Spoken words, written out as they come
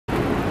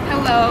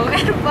Hello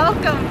and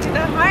welcome to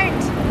the heart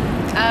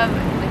of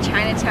the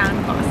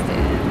Chinatown,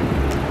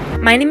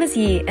 Boston. My name is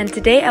Yi, and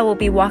today I will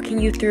be walking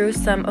you through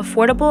some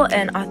affordable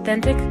and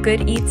authentic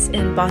good eats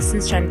in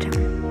Boston's Chinatown.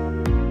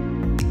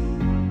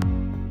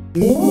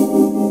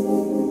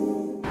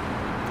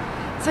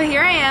 So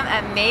here I am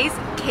at May's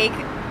Cake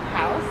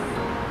House,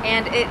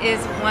 and it is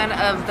one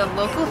of the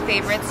local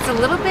favorites. It's a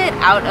little bit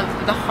out of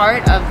the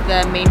heart of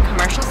the main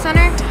commercial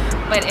center,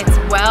 but it's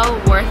well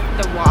worth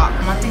the walk.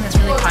 One thing that's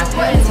really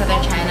popular in southern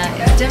China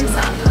is dim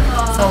sum.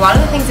 So a lot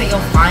of the things that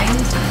you'll find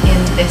in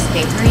this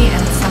bakery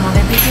and some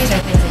other bakeries are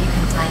things that you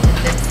can find in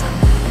dim sum,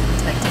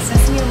 like the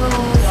sesame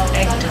rolls,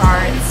 egg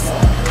tarts,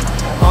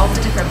 all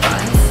the different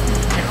buns,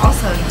 and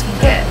also you can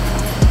get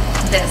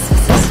this.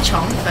 This is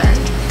chong fun,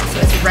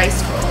 so it's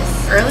rice rolls.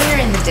 Earlier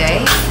in the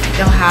day,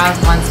 they'll have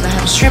ones that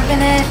have shrimp in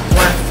it,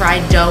 or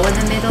fried dough in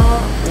the middle,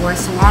 or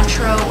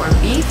cilantro, or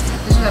beef.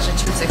 This was actually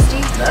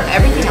 $2.60.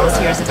 Everything else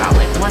here is about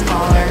like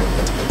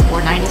 $1 or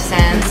 90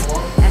 cents,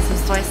 and some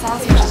soy sauce,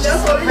 which is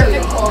just a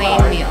perfect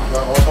plain meal.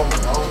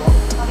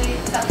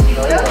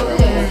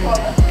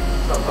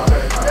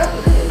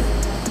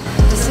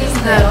 This is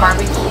the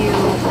barbecue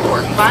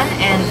pork bun,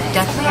 and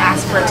definitely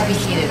ask for it to be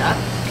heated up.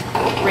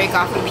 Break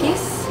off a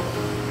piece.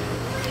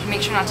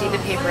 Make sure not to eat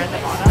the paper at the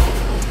bottom.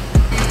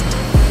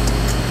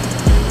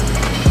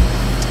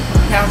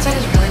 The outside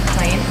is really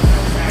plain.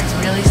 It's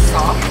really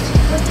soft.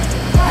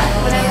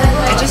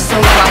 It's just so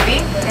fluffy,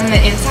 and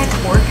the inside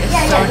pork is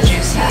so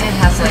juicy and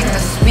has like a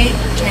sweet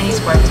Chinese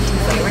barbecue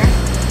flavor.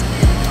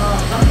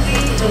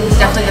 It's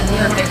definitely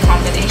the perfect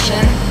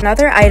combination.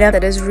 Another item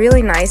that is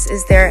really nice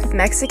is their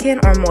Mexican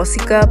or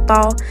mosiga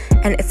bao,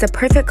 and it's a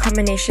perfect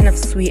combination of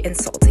sweet and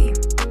salty.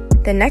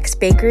 The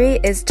next bakery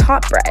is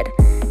Top Bread.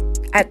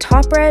 At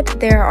Top Bread,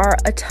 there are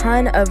a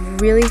ton of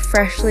really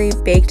freshly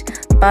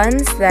baked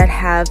buns that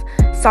have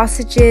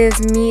sausages,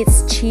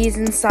 meats, cheese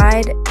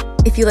inside.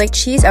 If you like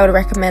cheese, I would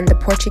recommend the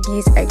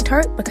Portuguese egg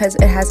tart because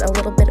it has a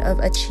little bit of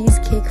a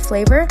cheesecake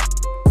flavor.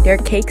 Their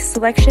cake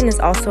selection is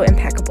also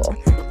impeccable.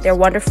 They're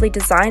wonderfully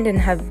designed and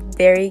have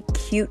very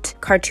cute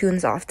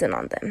cartoons often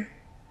on them.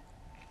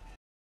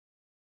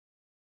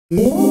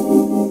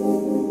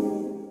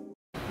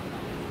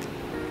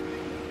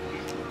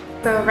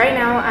 So right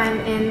now I'm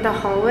in the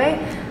hallway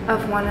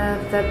of one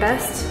of the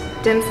best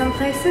dim sum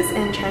places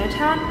in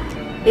Chinatown.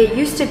 It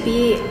used to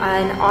be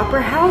an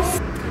opera house.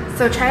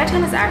 So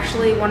Chinatown is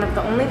actually one of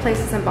the only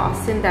places in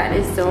Boston that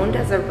is zoned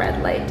as a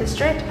red light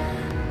district.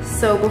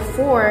 So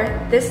before,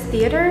 this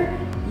theater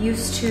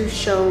used to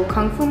show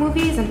kung fu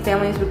movies, and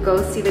families would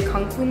go see the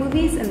kung fu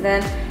movies, and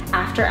then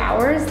after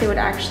hours they would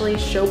actually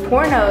show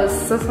pornos.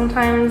 So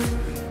sometimes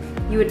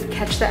you would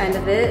catch the end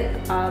of it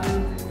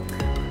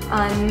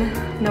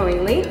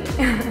unknowingly.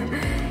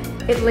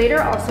 It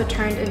later also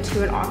turned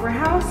into an opera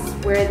house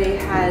where they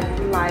had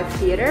live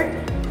theater.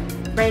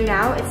 Right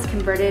now it's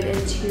converted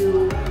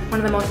into one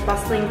of the most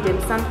bustling dim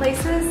sum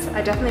places.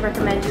 I definitely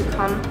recommend you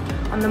come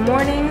on the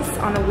mornings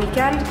on a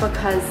weekend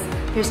because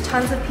there's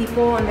tons of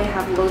people and they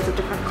have loads of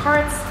different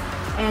carts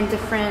and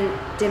different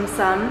dim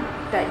sum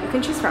that you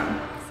can choose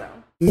from.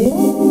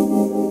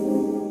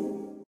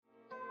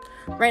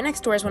 Right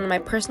next door is one of my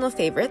personal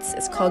favorites.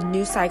 It's called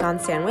New Saigon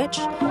Sandwich.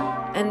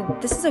 And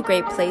this is a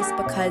great place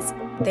because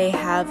they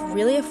have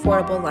really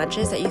affordable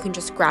lunches that you can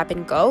just grab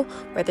and go,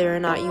 whether or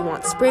not you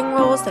want spring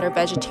rolls that are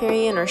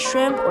vegetarian or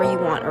shrimp, or you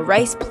want a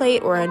rice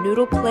plate or a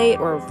noodle plate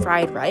or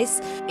fried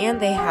rice.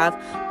 And they have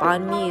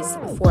banh mi's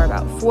for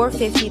about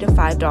 $4.50 to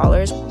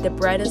 $5. The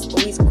bread is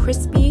always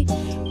crispy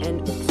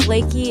and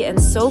flaky and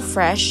so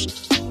fresh,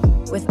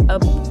 with a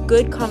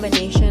good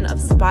combination of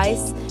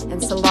spice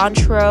and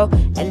cilantro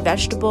and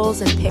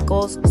vegetables and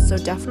pickles, so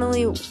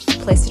definitely a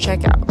place to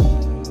check out.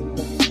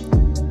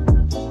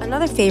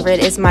 Another favorite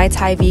is My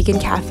Thai Vegan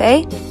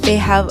Cafe. They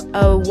have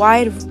a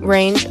wide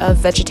range of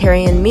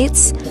vegetarian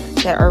meats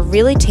that are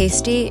really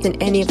tasty in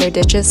any of their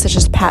dishes, such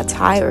as pad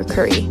thai or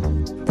curry.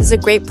 This is a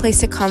great place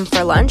to come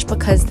for lunch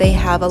because they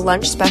have a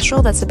lunch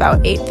special that's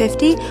about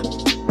 $8.50.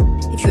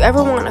 If you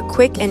ever want a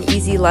quick and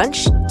easy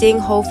lunch, Ding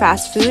Ho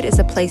Fast Food is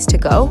a place to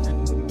go.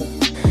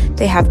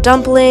 They have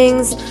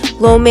dumplings,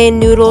 lo mein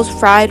noodles,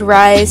 fried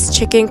rice,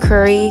 chicken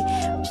curry,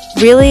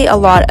 really a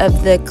lot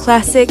of the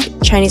classic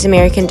Chinese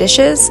American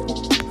dishes.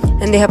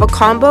 And they have a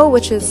combo,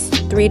 which is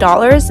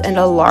 $3, and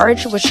a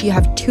large, which you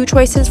have two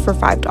choices for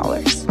 $5.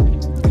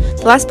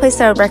 The last place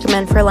that I would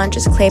recommend for lunch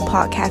is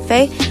Claypot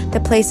Cafe. The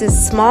place is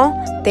small.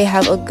 They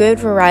have a good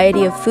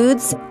variety of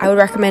foods. I would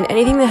recommend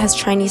anything that has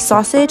Chinese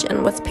sausage,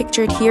 and what's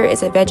pictured here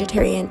is a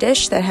vegetarian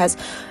dish that has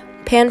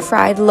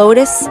pan-fried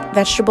lotus,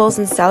 vegetables,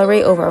 and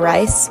celery over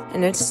rice,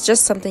 and it's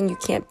just something you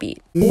can't beat.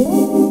 I'm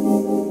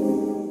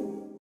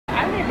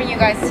going to bring you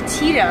guys to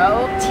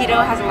Tito.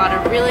 Tito has a lot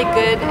of really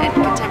good and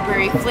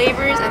contemporary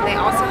flavors, and they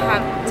also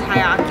have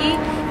taiyaki.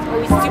 It's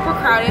always super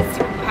crowded,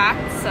 super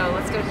packed, so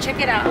let's go check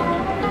it out.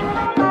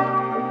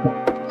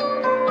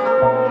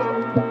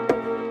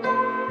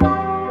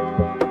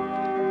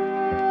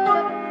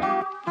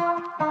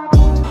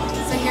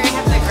 So here you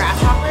have the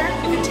grasshopper.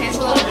 You can taste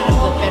a little bit of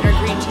the bitter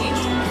green tea.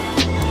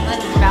 Then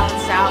it's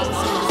balanced out with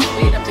some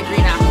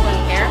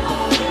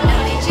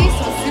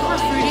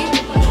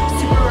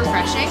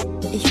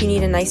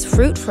nice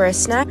fruit for a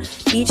snack.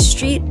 Beach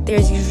Street,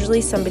 there's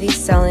usually somebody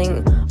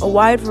selling a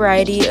wide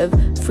variety of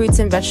fruits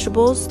and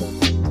vegetables.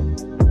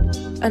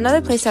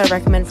 Another place I would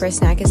recommend for a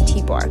snack is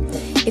T-Baar.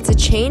 It's a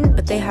chain,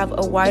 but they have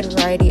a wide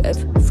variety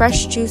of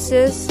fresh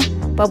juices,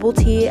 bubble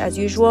tea as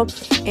usual,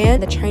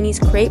 and the Chinese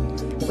crepe,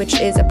 which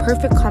is a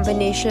perfect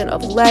combination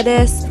of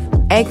lettuce,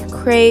 egg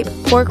crepe,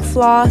 pork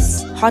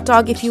floss, hot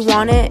dog if you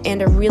want it,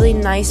 and a really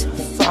nice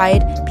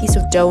fried piece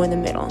of dough in the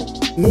middle.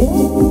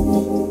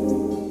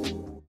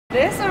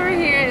 This over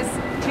here is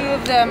two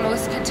of the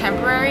most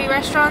contemporary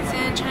restaurants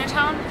in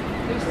Chinatown.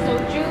 There's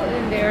Shojo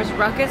and there's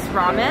Ruckus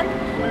ramen.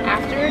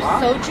 After,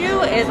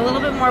 Shojo is a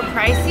little bit more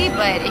pricey,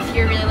 but if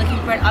you're really looking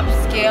for an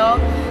upscale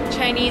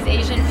Chinese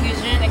Asian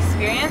fusion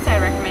experience, I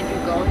recommend you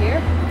go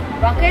here.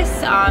 Ruckus,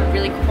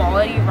 really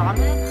quality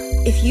ramen.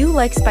 If you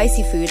like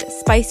spicy food,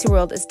 Spicy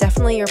World is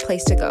definitely your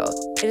place to go.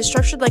 It is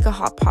structured like a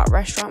hot pot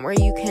restaurant where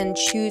you can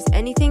choose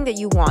anything that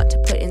you want to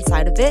put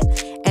inside of it,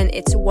 and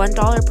it's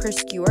 $1 per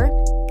skewer.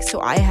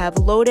 So I have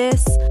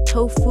lotus,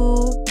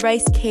 tofu,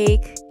 rice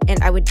cake,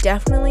 and I would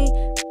definitely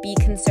be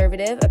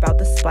conservative about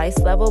the spice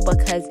level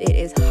because it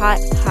is hot,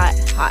 hot,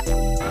 hot.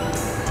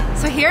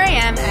 So here I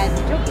am at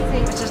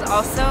Jook, which is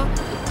also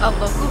a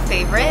local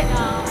favorite.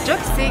 Jook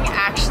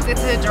actually,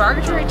 it's a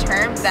derogatory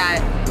term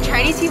that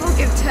Chinese people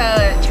give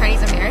to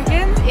Chinese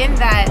Americans, in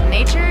that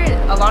nature,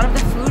 a lot of the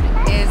food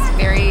is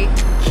very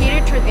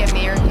catered toward the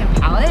American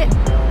palate,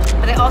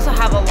 but they also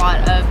have a lot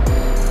of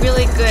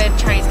really good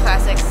Chinese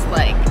classics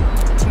like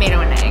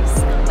tomato and eggs.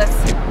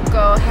 Let's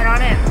go head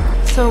on in.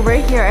 So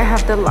right here I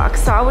have the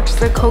laksa, which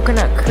is a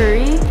coconut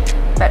curry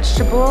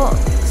vegetable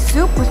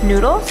soup with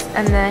noodles,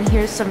 and then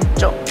here's some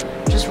Jook,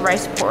 just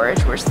rice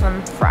porridge with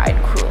some fried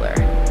cruller.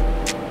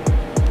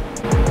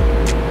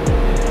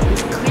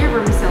 Clear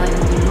vermicelli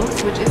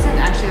noodles, which isn't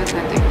actually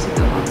authentic to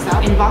the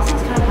laksa. In Boston,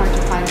 it's kind of hard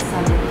to find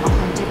some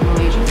authentic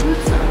Malaysian food,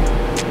 so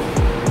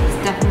it's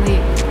definitely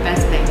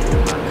best bang in the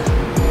buck.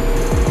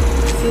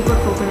 Super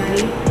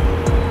coconutty,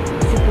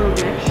 super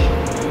rich.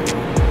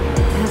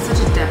 It has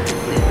such a depth of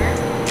flavor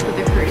with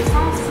the curry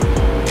sauce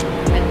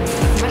and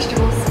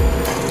vegetables.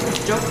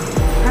 It's Jook,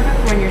 perfect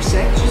for when you're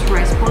sick. It's just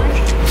rice porridge.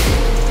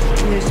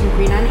 And there's some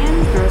green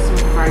onion, throw some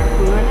fried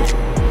cruller in it.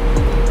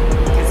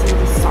 Get some of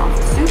the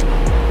soft soup.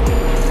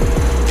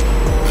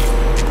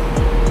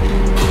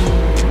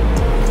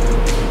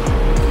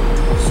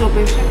 So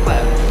basic,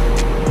 but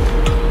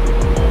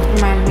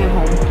reminds me of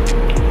home.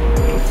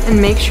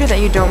 And make sure that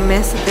you don't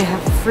miss that they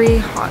have free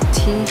hot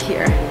tea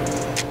here.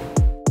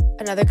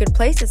 Another good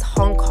place is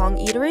Hong Kong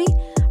Eatery.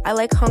 I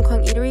like Hong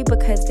Kong Eatery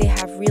because they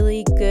have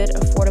really good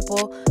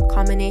affordable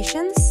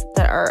combinations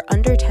that are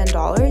under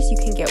 $10. You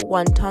can get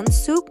wonton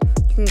soup,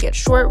 you can get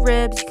short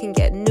ribs, you can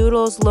get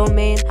noodles, lo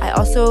mein. I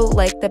also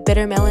like the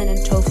bitter melon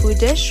and tofu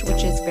dish,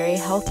 which is very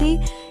healthy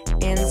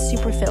and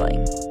super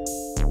filling.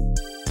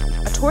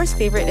 A tourist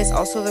favorite is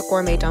also the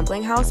Gourmet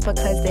Dumpling House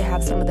because they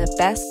have some of the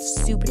best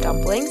soup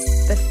dumplings.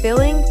 The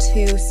filling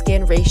to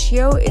skin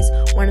ratio is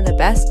one of the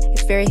best.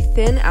 It's very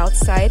thin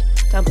outside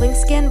dumpling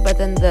skin, but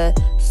then the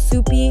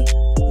soupy,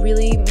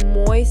 really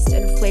moist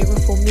and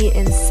flavorful meat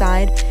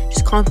inside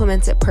just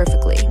complements it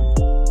perfectly.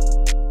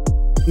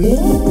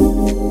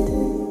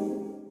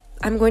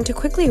 I'm going to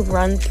quickly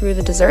run through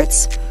the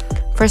desserts.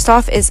 First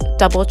off is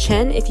double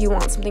chin. If you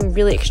want something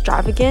really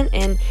extravagant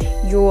and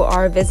you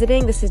are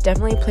visiting, this is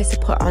definitely a place to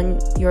put on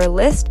your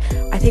list.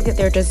 I think that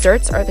their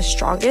desserts are the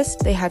strongest.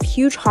 They have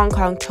huge Hong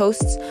Kong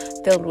toasts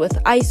filled with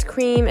ice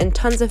cream and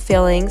tons of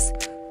fillings.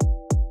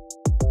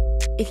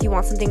 If you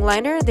want something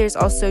lighter, there's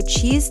also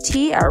cheese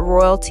tea at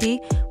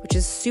RoyalTea, which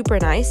is super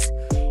nice.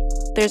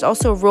 There's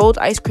also rolled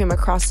ice cream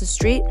across the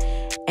street,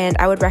 and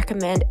I would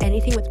recommend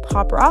anything with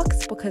pop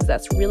rocks because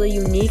that's really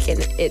unique and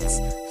it's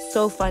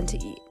so fun to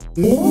eat.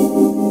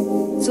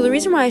 So the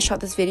reason why I shot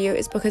this video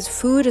is because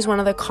food is one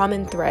of the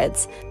common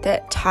threads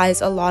that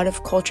ties a lot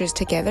of cultures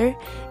together,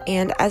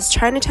 and as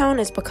Chinatown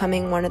is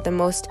becoming one of the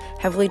most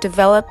heavily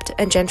developed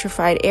and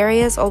gentrified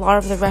areas, a lot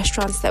of the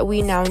restaurants that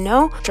we now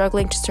know are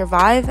struggling to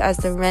survive as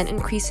the rent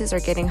increases are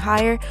getting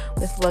higher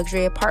with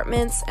luxury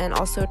apartments and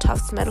also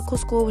Tufts Medical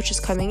School, which is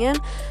coming in.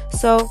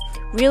 So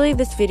really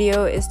this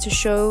video is to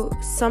show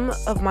some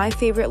of my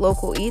favorite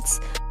local eats.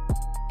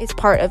 It's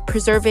part of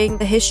preserving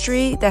the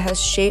history that has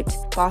shaped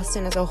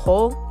Boston as a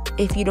whole.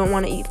 If you don't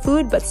want to eat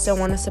food but still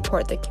want to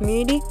support the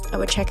community, I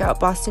would check out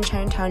Boston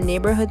Chinatown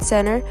Neighborhood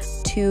Center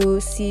to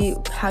see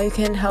how you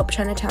can help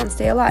Chinatown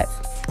stay alive.